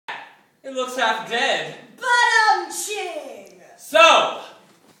It looks half dead. But ching! So,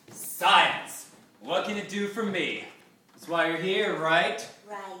 science. What can it do for me? That's why you're here, right?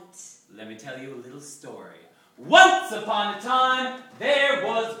 Right. Let me tell you a little story. Once upon a time, there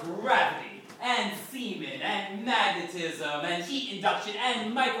was gravity, and semen, and magnetism, and heat induction,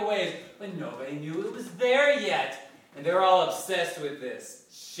 and microwaves, but nobody knew it was there yet. And they're all obsessed with this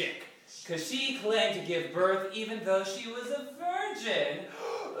chick, because she claimed to give birth even though she was a virgin.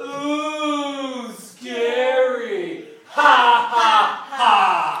 Ooh, scary! Ha ha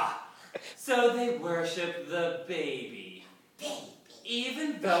ha! So they worshiped the baby.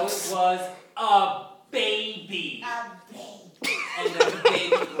 Even though it was a baby. A baby. And then the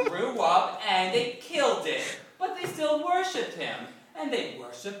baby grew up and they killed it. But they still worshipped him. And they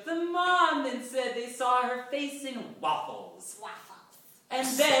worshipped the mom and said they saw her face in waffles. And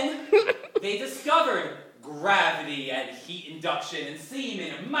then they discovered gravity and heat induction and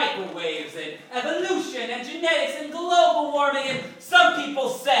semen and microwaves and evolution and genetics and global warming, and some people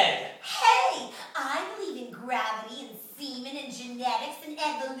said, Hey, I believe in gravity and semen and genetics and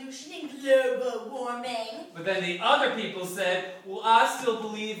evolution and global warming. But then the other people said, well, I still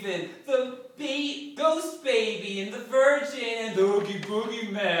believe in the ghost baby and the virgin and the Oogie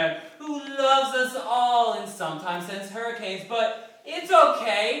Boogie Man who loves us all and sometimes sends hurricanes, but it's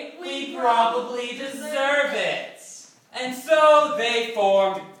okay, we probably deserve it. And so they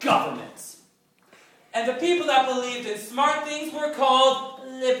formed governments. And the people that believed in smart things were called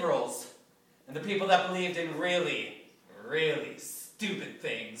liberals. And the people that believed in really, really stupid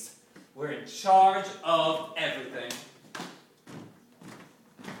things were in charge of everything.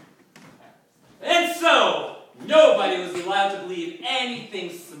 And so, nobody was allowed to believe anything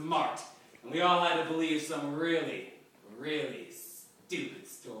smart. And we all had to believe some really, really stupid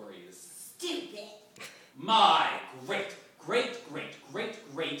stories. Stupid. My great,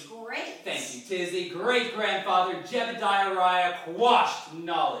 thank you, Tizzy, great-grandfather Jebediah quashed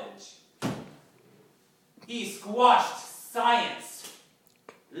knowledge. He squashed science.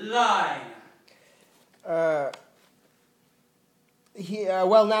 Line. Well,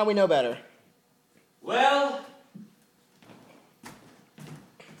 now we know better. Well,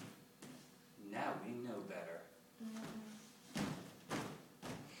 now we know better.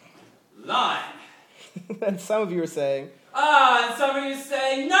 Line. And some of you are saying... And some of you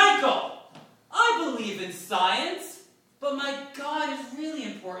say, Michael, I believe in science, but my God is really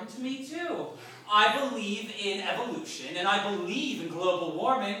important to me too. I believe in evolution, and I believe in global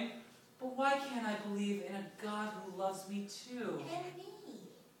warming, but why can't I believe in a God who loves me too? And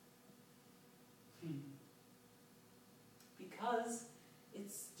me. Because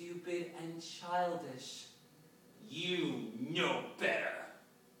it's stupid and childish. You know better.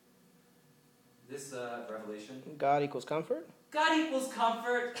 This revelation. God equals comfort? God equals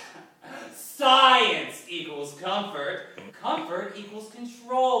comfort. Science equals comfort. Comfort equals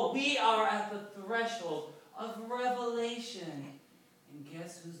control. We are at the threshold of revelation. And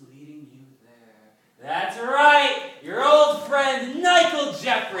guess who's leading you there? That's right, your old friend, Michael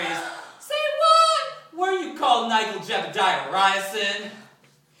Jeffries. Say what? Were you called Michael Jebediah Ryerson?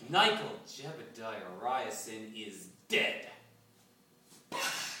 Michael Jebediah Ryerson is dead.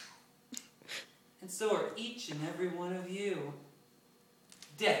 And so are each and every one of you.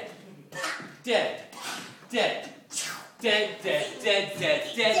 Dead. Dead. Dead. Dead, dead, dead, dead,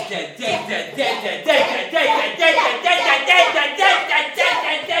 dead, dead, dead, dead, dead, dead, dead, dead, dead, dead, dead, dead,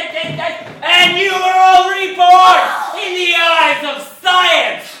 dead, dead, dead, dead, and you are all reborn in the eyes of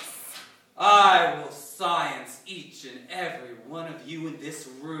science. I will science each and every one of you in this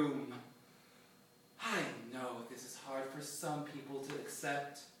room. I know this is hard for some people to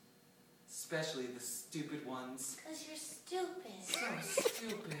accept, especially the stupid ones. Because you're stupid. So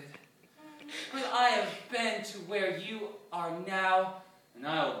stupid. But I have been to where you are now, and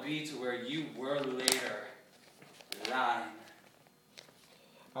I will be to where you were later. Line.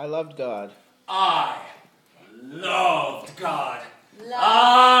 I loved God. I loved God.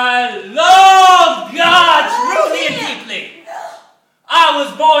 I loved God truly and deeply. I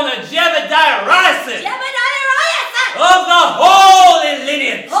was born a Jebediah Ryerson. Jebediah Ryerson! Of the holy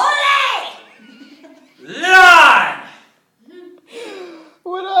lineage. Holy! Line.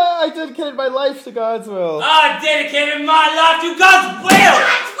 When I dedicated my life to God's will. I dedicated my life to God's will.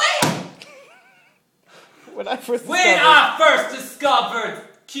 God's will! When I first discovered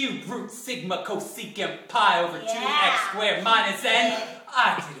cube root sigma cosecant pi over 2x squared minus n,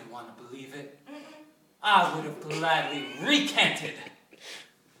 I didn't want to believe it. I would have gladly recanted.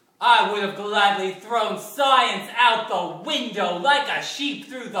 I would have gladly thrown science out the window like a sheep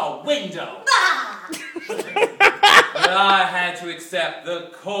through the window. I had to accept the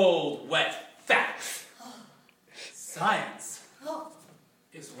cold, wet facts. Science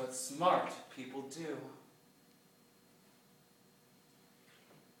is what smart people do.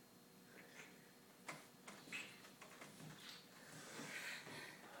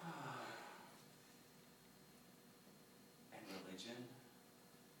 And religion?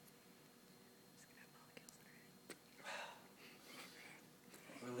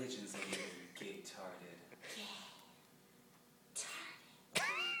 Religion's a little gay-tarded.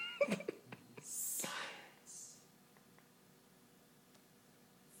 Science.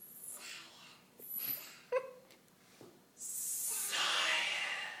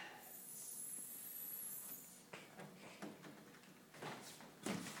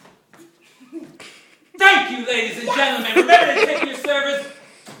 Thank you, ladies and gentlemen. Remember to take your service.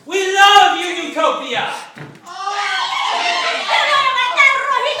 We love you, Utopia.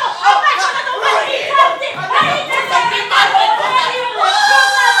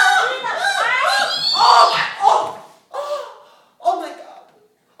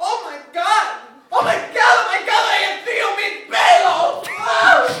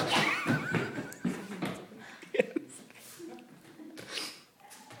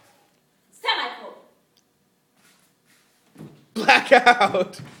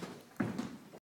 Blackout.